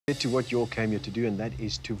Get to what you all came here to do, and that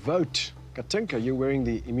is to vote. Katinka, you're wearing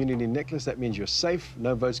the immunity necklace. That means you're safe.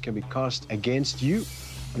 No votes can be cast against you,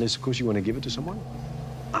 unless, of course, you want to give it to someone.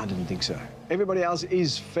 I didn't think so. Everybody else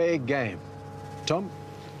is fair game. Tom,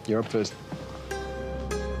 you're up first.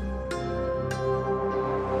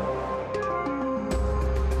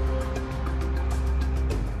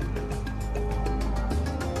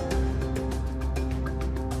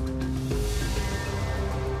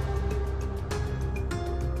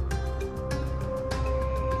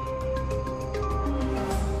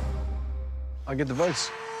 I'll get the votes.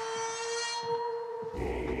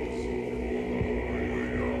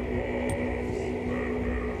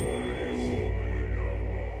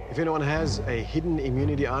 If anyone has a hidden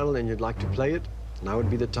immunity idol and you'd like to play it, now would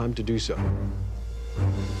be the time to do so.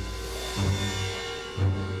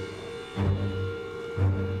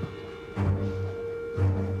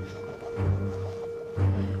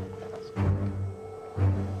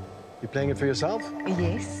 You playing it for yourself?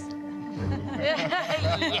 Yes.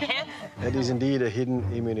 Yes. That is indeed a hidden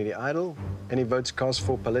immunity idol. Any votes cast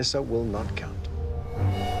for Palesa will not count.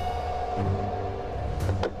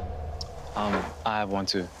 I have one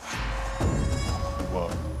too. Whoa.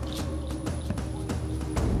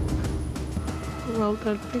 Well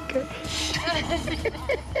done, PK.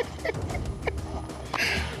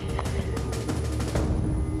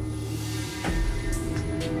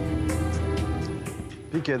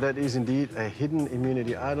 PK, that is indeed a hidden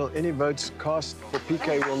immunity idol. Any votes cast for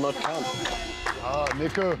PK will not count. Ah,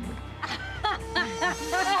 Nico.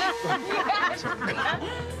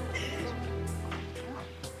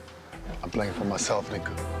 I'm playing for myself,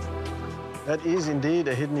 Nico. That is indeed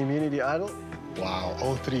a hidden immunity idol. Wow,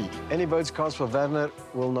 0-3. Any votes cast for Werner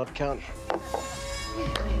will not count.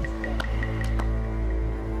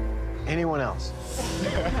 Anyone else?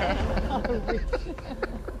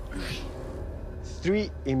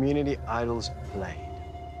 3 immunity idols played.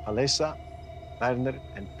 Palesa, Werner,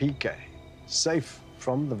 and PK. Safe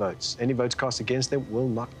from the votes. Any votes cast against them will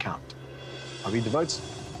not count. I'll read the votes.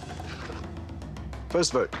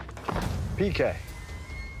 First vote, PK.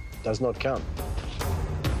 Does not count.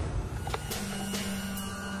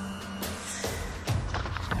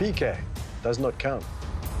 PK. Does not count.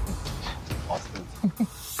 Austin.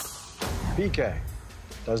 PK.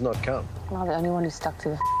 Does not count. Am I the only one who stuck to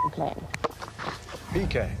the plan?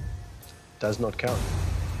 PK. Does not count.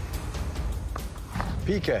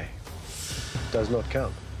 PK. Does not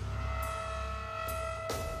count.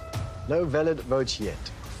 No valid votes yet.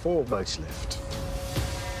 4 votes left.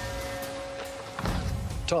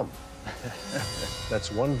 Tom. That's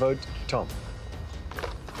 1 vote, Tom.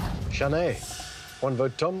 Shanae. 1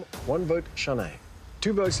 vote, Tom. 1 vote, Shanae.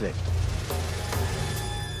 2 votes left.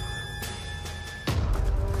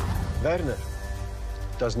 Werner.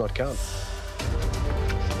 Does not count.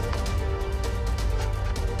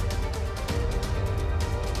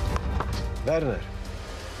 Werner.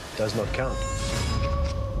 Does not count.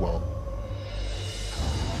 Whoa.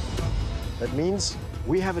 That means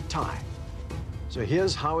we have a tie. So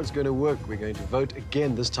here's how it's going to work. We're going to vote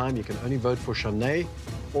again. This time you can only vote for Shanae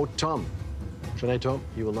or Tom. Shanae, Tom,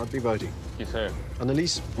 you will not be voting. Yes, sir.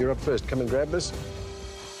 Annalise, you're up first. Come and grab this.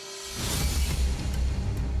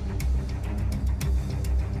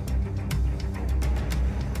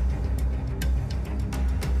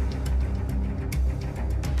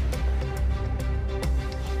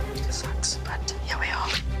 Sucks, but here we are.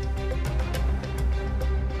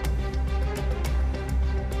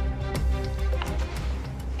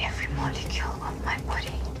 Every molecule of my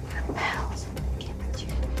body repels against you.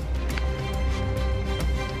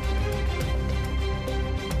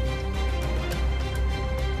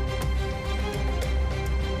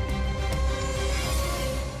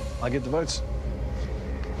 I'll get the votes.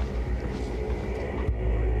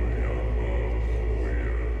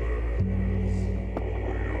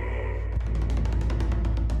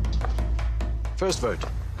 First vote,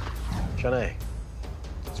 Shanae.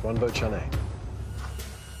 It's 1 vote, Shanae.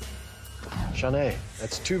 Shanae,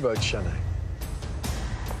 that's 2 votes, Shanae.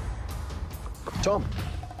 Tom,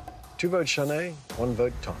 2 votes, Shanae, 1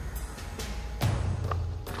 vote, Tom.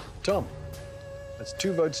 Tom, that's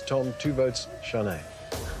 2 votes, Tom, 2 votes, Shanae.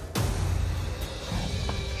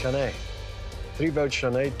 Shanae, 3 votes,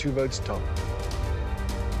 Shanae, 2 votes, Tom.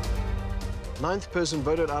 9th person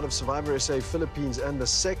voted out of Survivor SA Philippines and the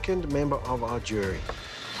 2nd member of our jury,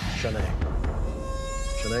 Shanae.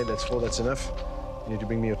 Shanae, that's 4, that's enough. You need to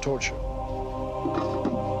bring me your torch.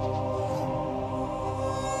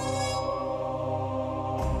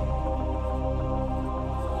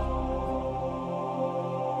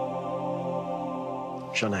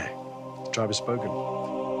 Shanae, the tribe has spoken.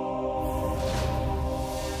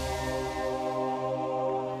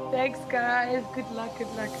 Thanks, guys. Good luck, good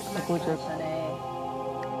luck, good luck.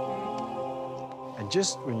 And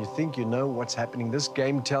just when you think you know what's happening, this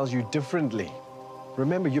game tells you differently.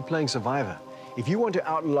 Remember, you're playing Survivor. If you want to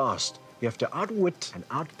outlast, you have to outwit and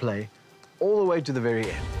outplay all the way to the very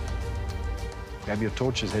end. Grab your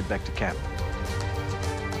torches, head back to camp.